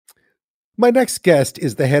My next guest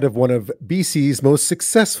is the head of one of BC's most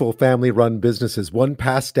successful family-run businesses, one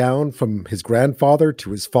passed down from his grandfather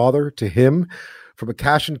to his father to him, from a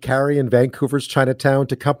cash and carry in Vancouver's Chinatown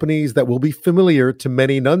to companies that will be familiar to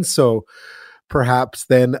many, none so perhaps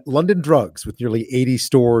than London Drugs, with nearly 80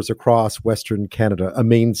 stores across Western Canada, a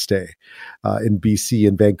mainstay in BC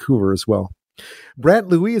and Vancouver as well. Brandt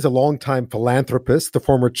Louie is a longtime philanthropist, the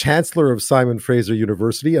former chancellor of Simon Fraser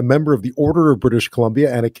University, a member of the Order of British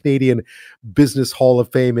Columbia, and a Canadian Business Hall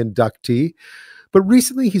of Fame inductee. But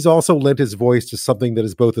recently, he's also lent his voice to something that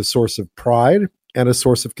is both a source of pride and a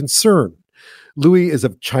source of concern. Louie is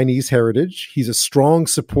of Chinese heritage. He's a strong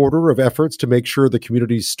supporter of efforts to make sure the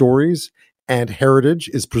community's stories and heritage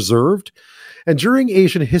is preserved. And during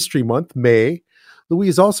Asian History Month, May, Louie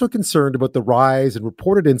is also concerned about the rise in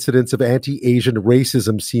reported incidents of anti-Asian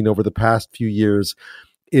racism seen over the past few years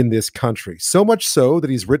in this country. So much so that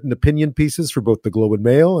he's written opinion pieces for both the Globe and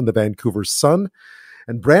Mail and the Vancouver Sun.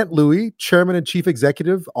 And Brandt Louie, Chairman and Chief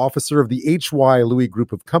Executive Officer of the H.Y. Louie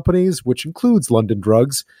Group of Companies, which includes London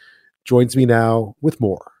Drugs, joins me now with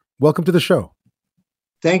more. Welcome to the show.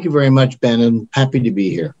 Thank you very much, Ben, and happy to be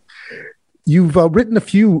here. You've written a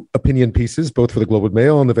few opinion pieces, both for the Globe and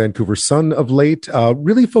Mail and the Vancouver Sun of late,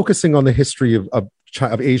 really focusing on the history of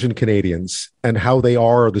Asian Canadians and how they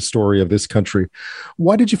are the story of this country.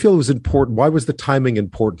 Why did you feel it was important? Why was the timing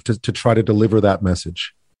important to try to deliver that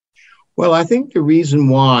message? Well, I think the reason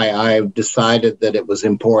why I've decided that it was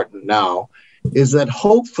important now is that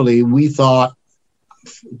hopefully we thought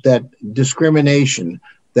that discrimination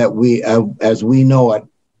that we, as we know it,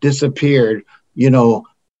 disappeared,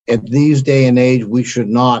 at these day and age, we should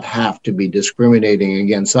not have to be discriminating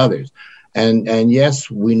against others. And yes,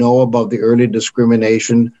 we know about the early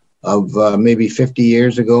discrimination of maybe 50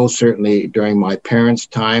 years ago, certainly during my parents'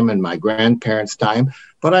 time and my grandparents' time.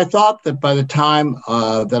 But I thought that by the time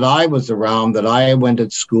that I was around, that I went to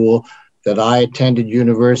school, that I attended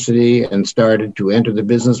university and started to enter the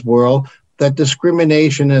business world, that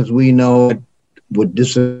discrimination as we know it would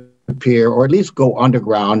disappear or at least go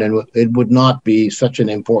underground, and it would not be such an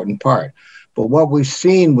important part. But what we've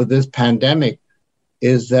seen with this pandemic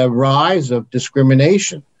is the rise of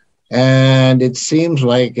discrimination. And it seems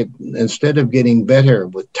like instead of getting better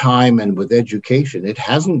with time and with education, it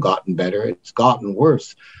hasn't gotten better, it's gotten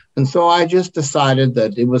worse. And so I just decided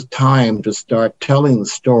that it was time to start telling the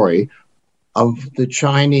story of the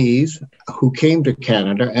Chinese who came to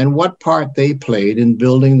Canada and what part they played in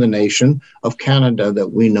building the nation of Canada that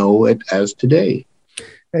we know it as today.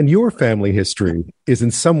 And your family history is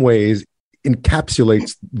in some ways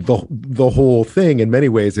encapsulates the whole thing. In many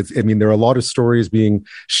ways, there are a lot of stories being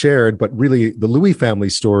shared, but really the Louie family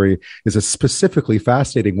story is a specifically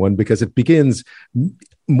fascinating one because it begins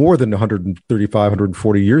more than 135,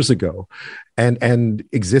 140 years ago and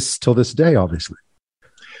exists till this day, obviously.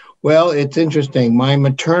 Well, it's interesting. My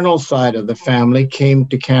maternal side of the family came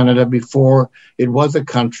to Canada before it was a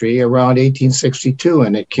country, around 1862,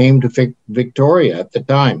 and it came to Victoria at the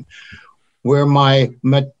time. Where my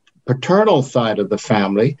paternal side of the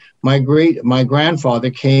family, my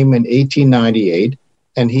grandfather came in 1898,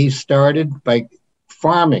 and he started by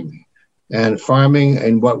farming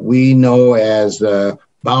in what we know as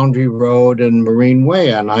Boundary Road and Marine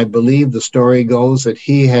Way. And I believe the story goes that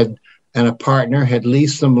he and a partner had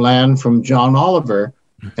leased some land from John Oliver,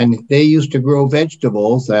 and they used to grow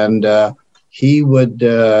vegetables, and he would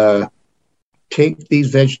take these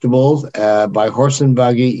vegetables by horse and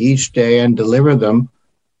buggy each day and deliver them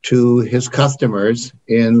to his customers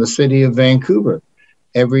in the city of Vancouver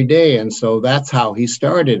every day. And so that's how he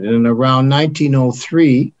started. And around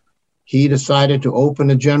 1903, he decided to open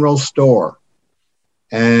a general store.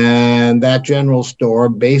 And that general store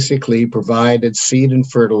basically provided seed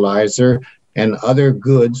and fertilizer and other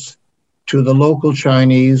goods to the local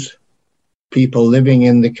Chinese people living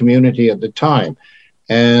in the community at the time.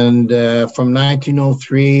 And from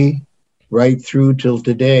 1903 right through till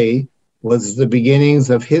today was the beginnings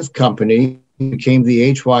of his company. It became the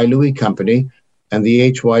H.Y. Louie Company. And the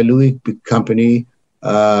H.Y. Louie Company,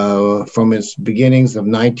 from its beginnings of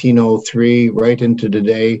 1903 right into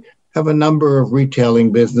today, have a number of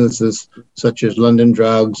retailing businesses such as London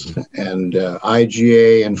Drugs and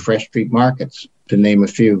IGA and Fresh Street Markets, to name a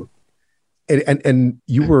few. And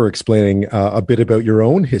you were explaining a bit about your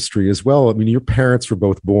own history as well. I mean, your parents were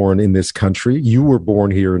both born in this country. You were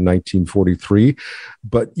born here in 1943,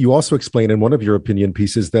 but you also explained in one of your opinion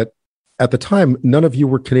pieces that at the time, none of you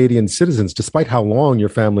were Canadian citizens, despite how long your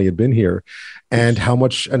family had been here and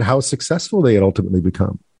how successful they had ultimately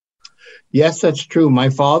become. Yes, that's true. My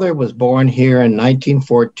father was born here in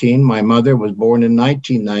 1914. My mother was born in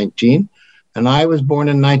 1919. and I was born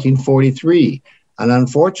in 1943. And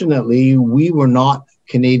unfortunately, we were not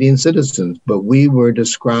Canadian citizens, but we were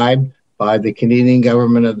described by the Canadian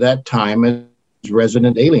government at that time as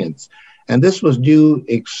resident aliens. And this was due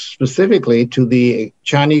specifically to the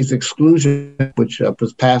Chinese exclusion, which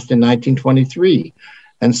was passed in 1923.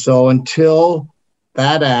 And so until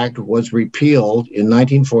that act was repealed in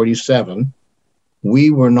 1947,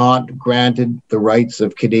 we were not granted the rights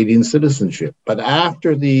of Canadian citizenship. But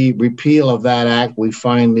after the repeal of that act, we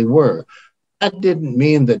finally were. That didn't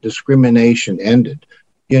mean that discrimination ended.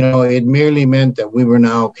 It merely meant that we were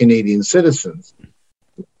now Canadian citizens.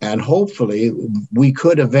 And hopefully we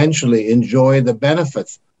could eventually enjoy the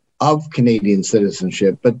benefits of Canadian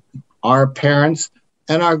citizenship. But our parents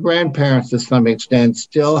and our grandparents, to some extent,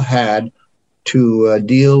 still had to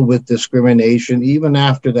deal with discrimination even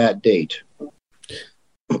after that date.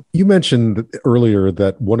 You mentioned earlier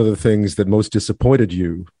that one of the things that most disappointed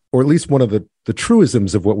you, or at least one of the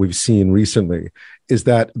truisms of what we've seen recently, is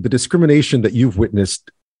that the discrimination that you've witnessed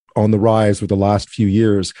on the rise over the last few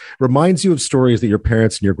years reminds you of stories that your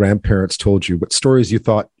parents and your grandparents told you, but stories you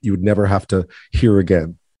thought you would never have to hear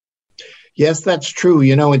again. Yes, that's true.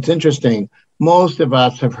 It's interesting. Most of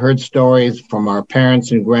us have heard stories from our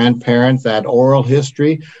parents and grandparents, that oral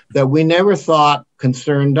history that we never thought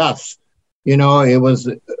concerned us. It was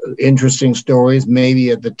interesting stories, maybe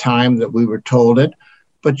at the time that we were told it.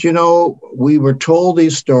 But, we were told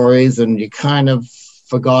these stories and you kind of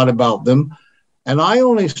forgot about them. And I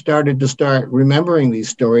only started remembering these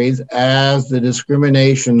stories as the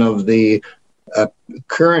discrimination of the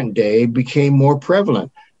current day became more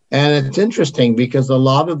prevalent. And it's interesting because a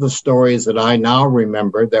lot of the stories that I now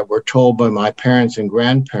remember that were told by my parents and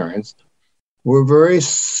grandparents were very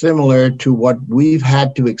similar to what we've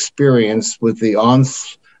had to experience with the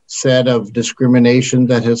onset of discrimination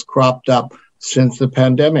that has cropped up since the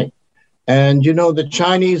pandemic. And, the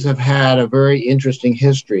Chinese have had a very interesting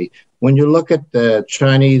history. When you look at the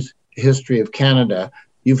Chinese history of Canada,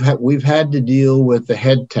 we've had to deal with the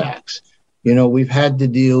head tax. We've had to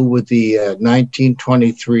deal with the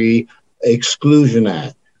 1923 Exclusion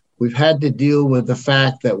Act. We've had to deal with the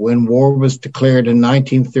fact that when war was declared in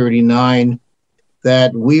 1939,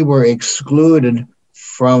 that we were excluded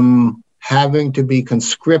from having to be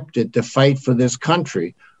conscripted to fight for this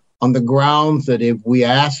country on the grounds that if we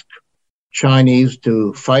asked Chinese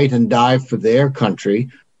to fight and die for their country,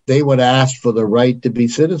 they would ask for the right to be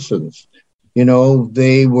citizens.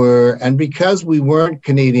 And because we weren't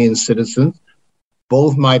Canadian citizens,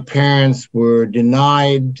 both my parents were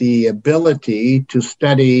denied the ability to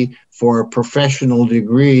study for a professional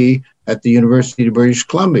degree at the University of British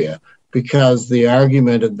Columbia, because the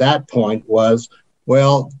argument at that point was,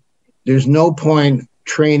 well, there's no point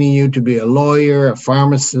training you to be a lawyer, a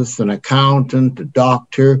pharmacist, an accountant, a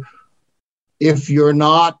doctor, if you're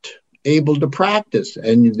not able to practice.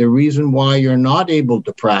 And the reason why you're not able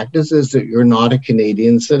to practice is that you're not a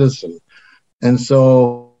Canadian citizen. And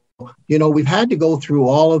so, we've had to go through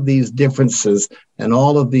all of these differences and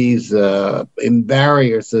all of these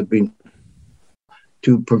barriers that have been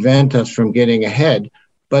to prevent us from getting ahead.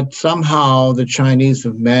 But somehow the Chinese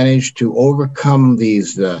have managed to overcome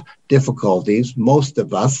these difficulties, most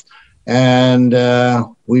of us, and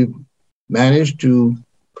we've managed to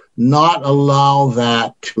not allow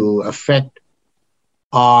that to affect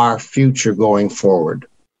our future going forward.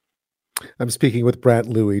 I'm speaking with Brandt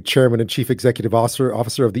Louie, Chairman and Chief Executive Officer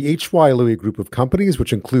of the HY Louie Group of Companies,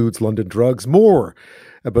 which includes London Drugs. More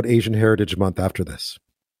about Asian Heritage Month after this.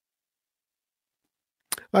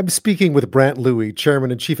 I'm speaking with Brandt Louie,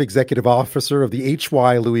 Chairman and Chief Executive Officer of the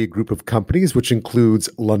HY Louie Group of Companies, which includes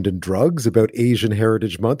London Drugs, about Asian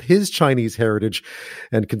Heritage Month, his Chinese heritage,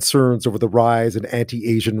 and concerns over the rise in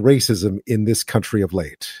anti-Asian racism in this country of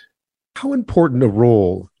late. How important a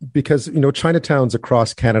role, because, Chinatowns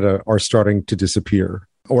across Canada are starting to disappear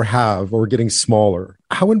or getting smaller.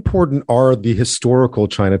 How important are the historical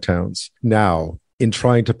Chinatowns now in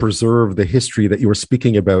trying to preserve the history that you were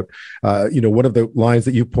speaking about? One of the lines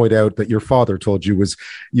that you point out that your father told you was,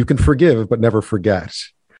 you can forgive, but never forget.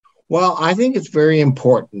 Well, I think it's very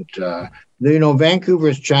important.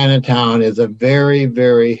 Vancouver's Chinatown is a very,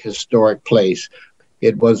 very historic place.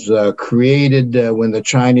 It was created when the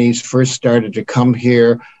Chinese first started to come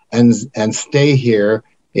here and stay here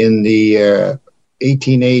in the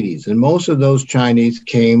 1880s. And most of those Chinese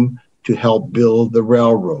came to help build the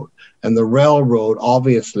railroad. And the railroad,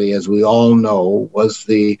 obviously, as we all know, was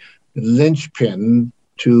the linchpin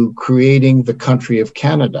to creating the country of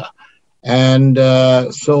Canada. And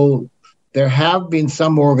so there have been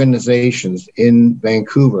some organizations in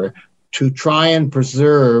Vancouver to try and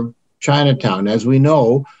preserve Chinatown. As we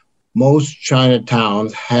know, most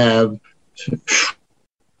Chinatowns have,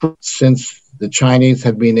 since the Chinese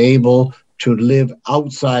have been able to live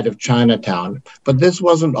outside of Chinatown. But this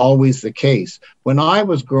wasn't always the case. When I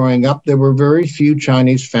was growing up, there were very few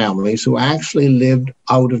Chinese families who actually lived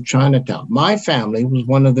out of Chinatown. My family was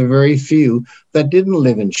one of the very few that didn't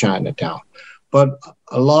live in Chinatown. But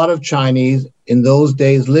a lot of Chinese in those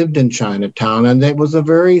days lived in Chinatown, and it was a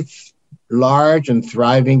very large and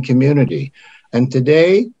thriving community. And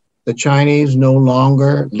today, the Chinese no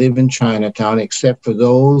longer live in Chinatown except for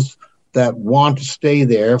those that want to stay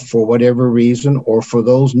there for whatever reason, or for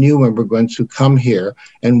those new immigrants who come here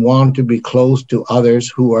and want to be close to others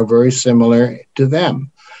who are very similar to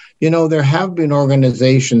them. You know, there have been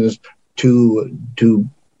organizations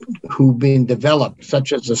who've been developed,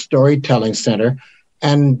 such as the Storytelling Center,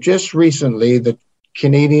 and just recently the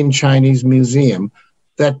Canadian Chinese Museum,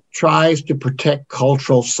 that tries to protect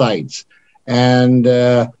cultural sites. And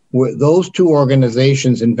those two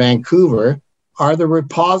organizations in Vancouver are the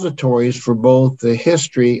repositories for both the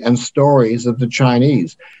history and stories of the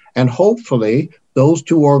Chinese. And hopefully those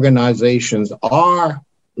two organizations are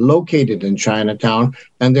located in Chinatown,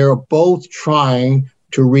 and they're both trying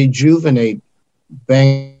to rejuvenate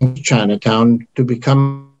Chinatown to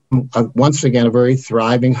become once again a very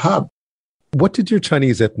thriving hub. What did your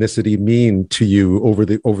Chinese ethnicity mean to you over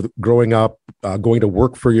the growing up, going to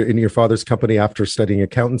work in your father's company after studying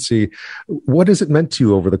accountancy? What has it meant to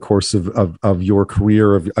you over the course of your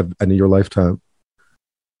career and your lifetime?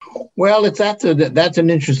 Well, that's an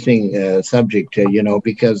interesting subject,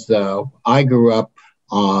 because I grew up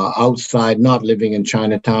outside, not living in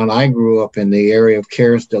Chinatown. I grew up in the area of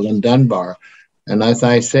Kerrisdale and Dunbar. And as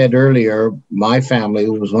I said earlier, my family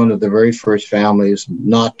was one of the very first families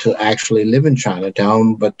not to actually live in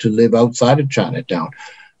Chinatown, but to live outside of Chinatown.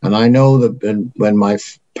 And I know that when my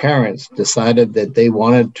parents decided that they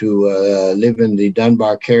wanted to live in the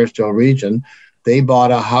Dunbar-Kerrisdale region, they bought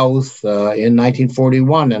a house in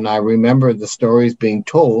 1941. And I remember the stories being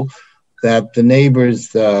told that the neighbors,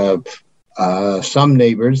 some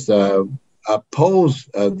neighbors,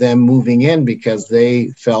 opposed them moving in because they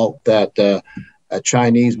felt that a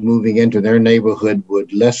Chinese moving into their neighborhood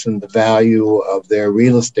would lessen the value of their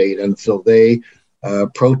real estate. And so they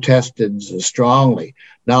protested strongly.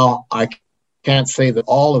 Now, I can't say that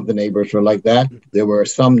all of the neighbors were like that. There were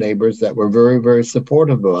some neighbors that were very, very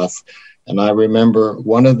supportive of us. And I remember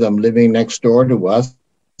one of them living next door to us,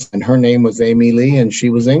 and her name was Amy Lee, and she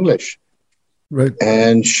was English. Right.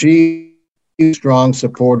 And she was a strong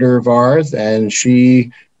supporter of ours, and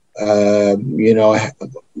she,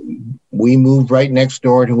 we moved right next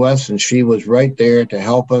door to us, and she was right there to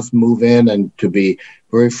help us move in and to be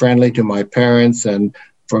very friendly to my parents. And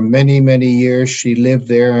for many, many years, she lived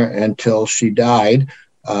there until she died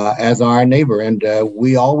as our neighbor. And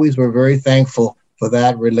we always were very thankful for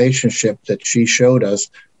that relationship that she showed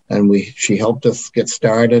us. And she helped us get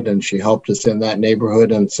started, and she helped us in that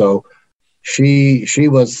neighborhood. And so she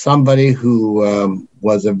was somebody who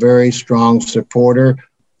was a very strong supporter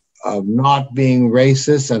of not being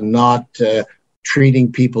racist and not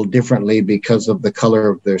treating people differently because of the color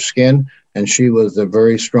of their skin. And she was a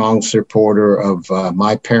very strong supporter of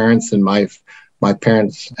my parents and my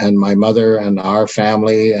parents and my mother and our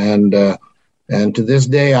family. And to this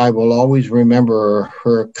day, I will always remember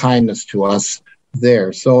her kindness to us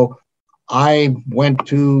there. So I went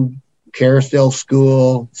to Kerrisdale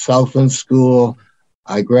School, Southland School.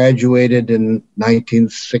 I graduated in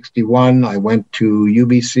 1961. I went to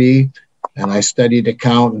UBC and I studied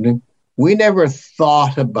accounting. We never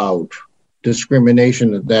thought about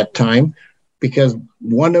discrimination at that time because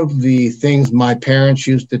one of the things my parents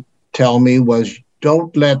used to tell me was,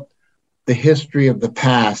 don't let the history of the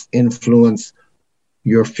past influence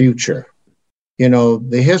your future. You know,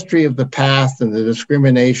 the history of the past and the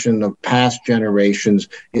discrimination of past generations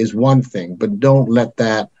is one thing, but don't let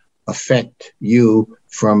that affect you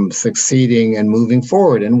from succeeding and moving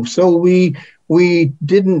forward. And so we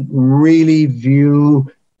didn't really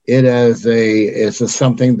view it as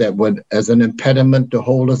something that would, as an impediment to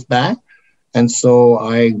hold us back. And so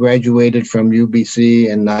I graduated from UBC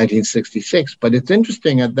in 1966. But it's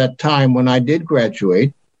interesting, at that time when I did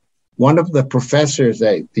graduate, one of the professors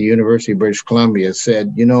at the University of British Columbia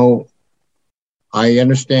said, you know, I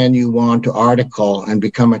understand you want to article and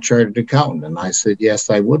become a chartered accountant. And I said, yes,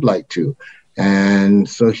 I would like to. And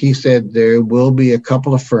so he said, there will be a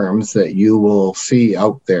couple of firms that you will see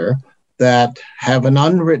out there that have an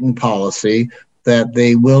unwritten policy that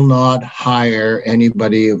they will not hire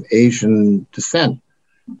anybody of Asian descent.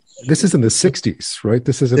 This is in the 60s, right?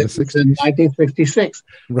 This is in the 60s? In 1966.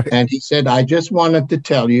 Right. And he said, I just wanted to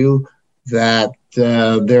tell you that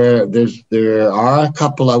there are a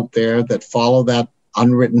couple out there that follow that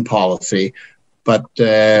unwritten policy, but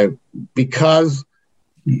because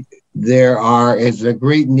there is a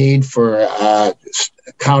great need for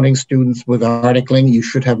accounting students with articling, you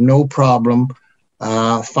should have no problem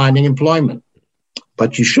finding employment.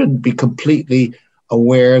 But you shouldn't be completely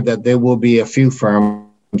aware that there will be a few firms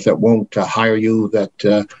that won't hire you,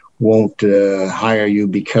 that won't hire you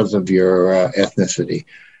because of your ethnicity.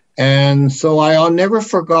 And so I never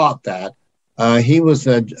forgot that. He was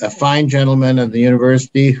a fine gentleman at the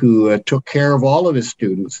university who took care of all of his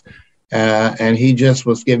students. And he just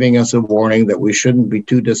was giving us a warning that we shouldn't be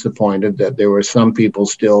too disappointed that there were some people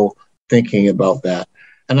still thinking about that.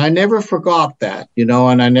 And I never forgot that,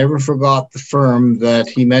 and I never forgot the firm that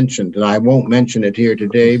he mentioned. And I won't mention it here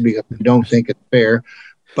today because I don't think it's fair.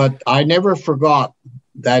 But I never forgot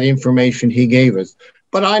that information he gave us.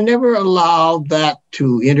 But I never allowed that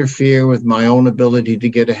to interfere with my own ability to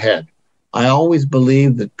get ahead. I always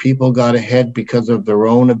believed that people got ahead because of their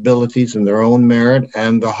own abilities and their own merit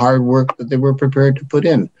and the hard work that they were prepared to put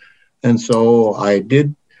in. And so I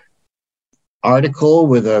did article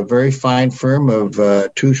with a very fine firm of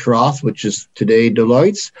Touche Roth, which is today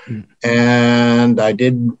Deloitte's, and I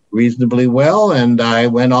did reasonably well. And I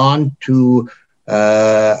went on to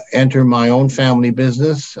enter my own family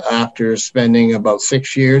business after spending about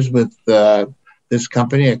 6 years with this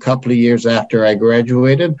company, a couple of years after I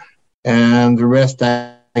graduated. And the rest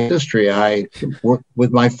is history. I worked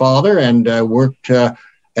with my father and worked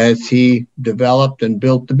as he developed and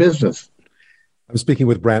built the business. I'm speaking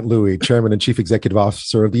with Brandt Louie, Chairman and Chief Executive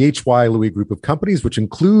Officer of the H.Y. Louie Group of Companies, which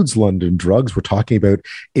includes London Drugs. We're talking about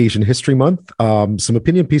Asian History Month. Some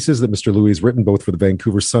opinion pieces that Mr. Louie has written both for the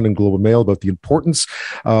Vancouver Sun and Globe and Mail about the importance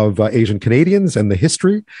of Asian Canadians and the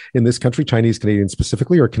history in this country, Chinese Canadians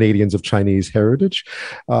specifically, or Canadians of Chinese heritage.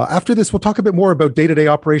 After this, we'll talk a bit more about day-to-day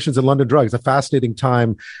operations at London Drugs, a fascinating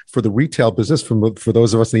time for the retail business for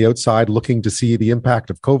those of us on the outside looking to see the impact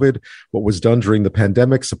of COVID, what was done during the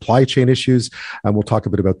pandemic, supply chain issues. And we'll talk a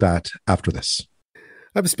bit about that after this.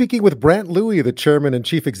 I'm speaking with Brandt Louie, the Chairman and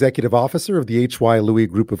Chief Executive Officer of the H.Y. Louie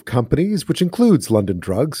Group of Companies, which includes London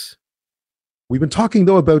Drugs. We've been talking,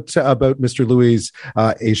 though, about Mr. Louie's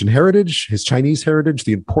Asian heritage, his Chinese heritage,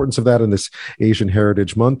 the importance of that in this Asian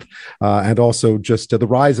Heritage Month, and also just the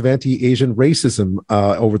rise of anti-Asian racism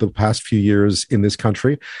over the past few years in this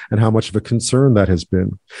country and how much of a concern that has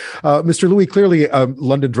been. Mr. Louie, clearly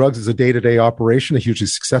London Drugs is a day-to-day operation, a hugely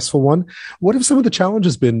successful one. What have some of the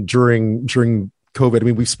challenges been during COVID? I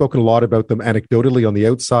mean, we've spoken a lot about them anecdotally on the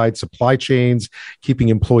outside, supply chains, keeping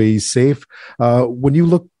employees safe. When you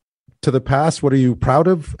look to the past, what are you proud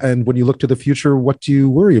of? And when you look to the future, what do you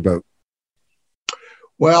worry about?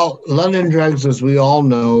 Well, London Drugs, as we all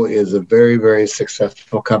know, is a very, very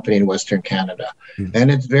successful company in Western Canada. Mm-hmm. And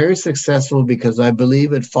it's very successful because I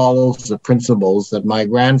believe it follows the principles that my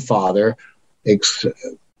grandfather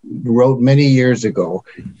wrote many years ago.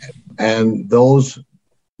 And those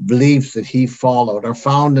beliefs that he followed are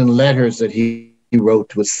found in letters that he wrote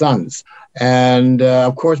to his sons. And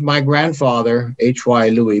of course, my grandfather, H.Y.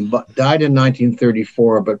 Louie, died in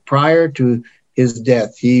 1934. But prior to his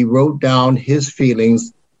death, he wrote down his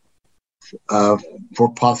feelings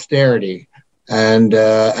for posterity. And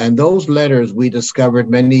those letters we discovered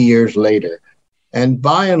many years later. And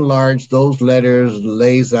by and large, those letters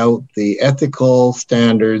lays out the ethical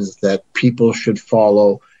standards that people should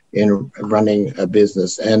follow in running a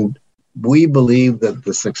business. And we believe that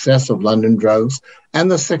the success of London Drugs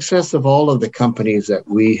and the success of all of the companies that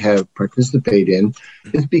we have participated in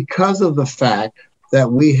is because of the fact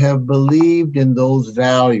that we have believed in those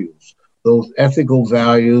values, those ethical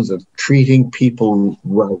values of treating people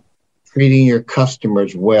well, treating your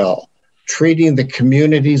customers well, treating the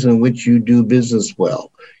communities in which you do business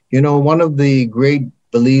well. One of the great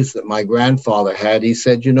beliefs that my grandfather had, he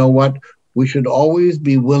said, you know what, we should always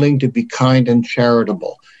be willing to be kind and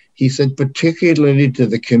charitable. He said, particularly to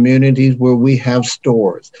the communities where we have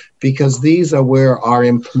stores, because these are where our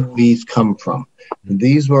employees come from.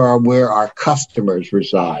 These are where our customers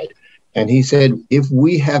reside. And he said, if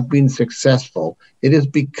we have been successful, it is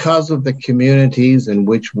because of the communities in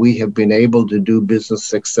which we have been able to do business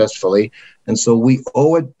successfully. And so we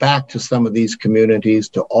owe it back to some of these communities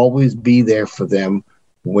to always be there for them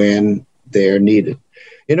when they're needed.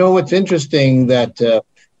 It's interesting that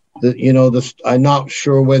I'm not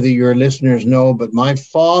sure whether your listeners know, but my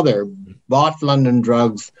father bought London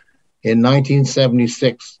Drugs in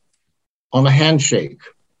 1976 on a handshake.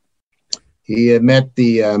 He met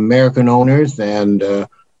the American owners and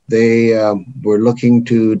They were looking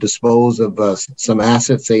to dispose of some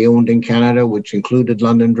assets they owned in Canada, which included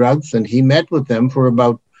London Drugs. And he met with them for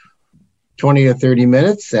about 20 or 30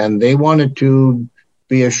 minutes, and they wanted to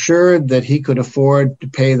be assured that he could afford to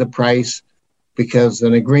pay the price because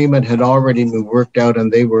an agreement had already been worked out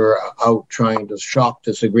and they were out trying to shop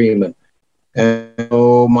this agreement. And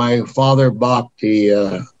so my father bought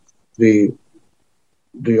the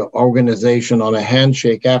organization on a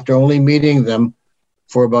handshake after only meeting them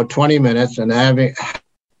for about 20 minutes and having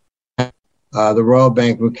the Royal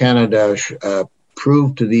Bank of Canada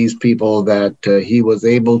proved to these people that he was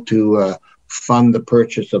able to fund the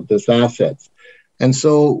purchase of this assets. And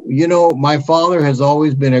so, my father has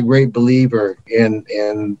always been a great believer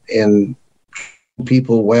in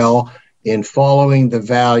people well, in following the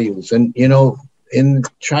values. And, in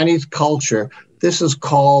Chinese culture, this is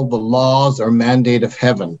called the laws or mandate of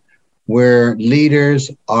heaven, where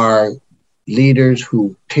leaders are leaders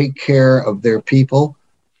who take care of their people,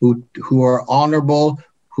 who are honorable,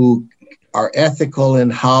 who are ethical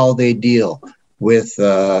in how they deal with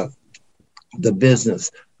the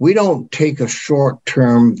business. We don't take a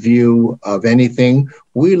short-term view of anything.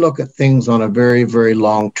 We look at things on a very, very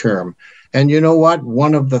long term. And you know what?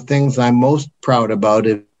 One of the things I'm most proud about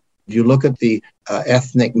is if you look at the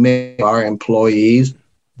ethnic mix of our employees,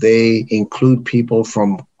 they include people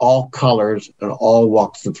from all colors and all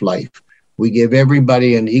walks of life. We give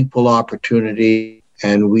everybody an equal opportunity,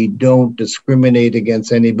 and we don't discriminate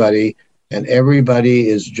against anybody, and everybody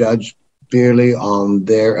is judged fairly on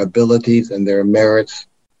their abilities and their merits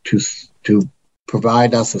to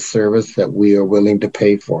provide us a service that we are willing to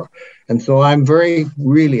pay for. And so I'm very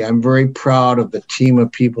proud of the team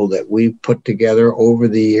of people that we've put together over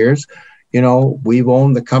the years. We've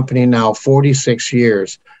owned the company now 46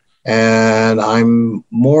 years, and I'm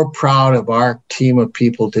more proud of our team of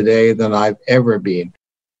people today than I've ever been.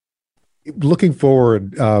 Looking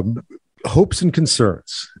forward, hopes and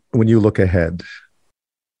concerns when you look ahead.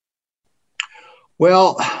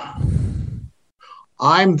 Well,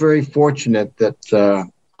 I'm very fortunate that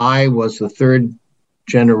I was the third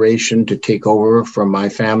generation to take over from my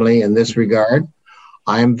family in this regard.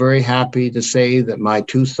 I'm very happy to say that my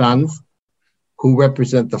two sons, who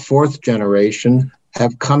represent the fourth generation,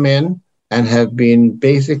 have come in and have been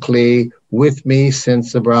basically with me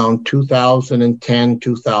since around 2010,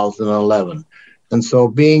 2011. And so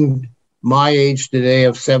being my age today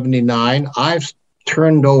of 79, I've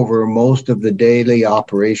turned over most of the daily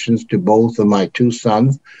operations to both of my two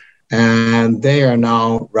sons, and they are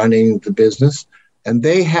now running the business. And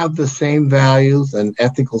they have the same values and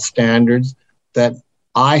ethical standards that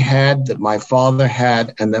I had, that my father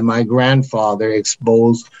had, and that my grandfather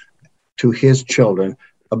exposed to his children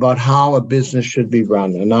about how a business should be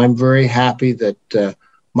run. And I'm very happy that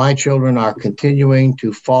my children are continuing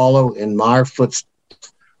to follow in my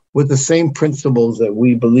footsteps with the same principles that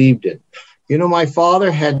we believed in. My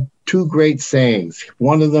father had two great sayings.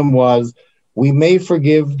 One of them was, we may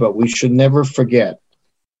forgive, but we should never forget.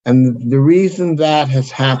 And the reason that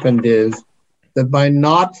has happened is that by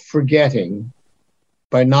not forgetting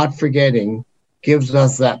gives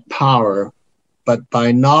us that power, but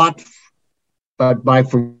by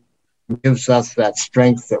forgiving gives us that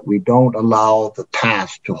strength that we don't allow the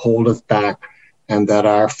past to hold us back, and that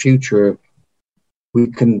our future, we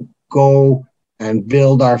can go and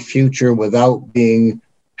build our future without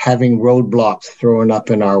having roadblocks thrown up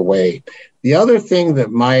in our way. The other thing that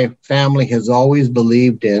my family has always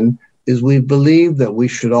believed in is we believe that we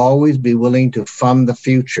should always be willing to fund the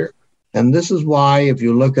future. And this is why, if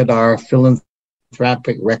you look at our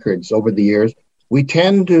philanthropic records over the years, we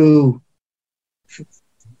tend to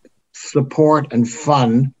support and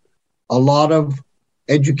fund a lot of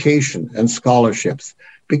education and scholarships,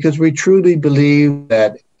 because we truly believe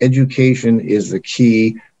that education is the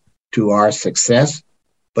key to our success,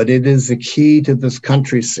 but it is the key to this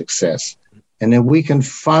country's success. And if we can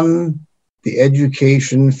fund the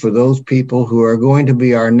education for those people who are going to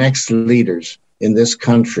be our next leaders in this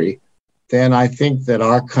country, then I think that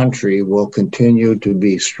our country will continue to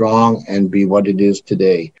be strong and be what it is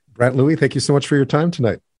today. Brandt, Louie, thank you so much for your time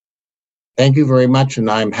tonight. Thank you very much, and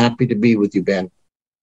I'm happy to be with you, Ben.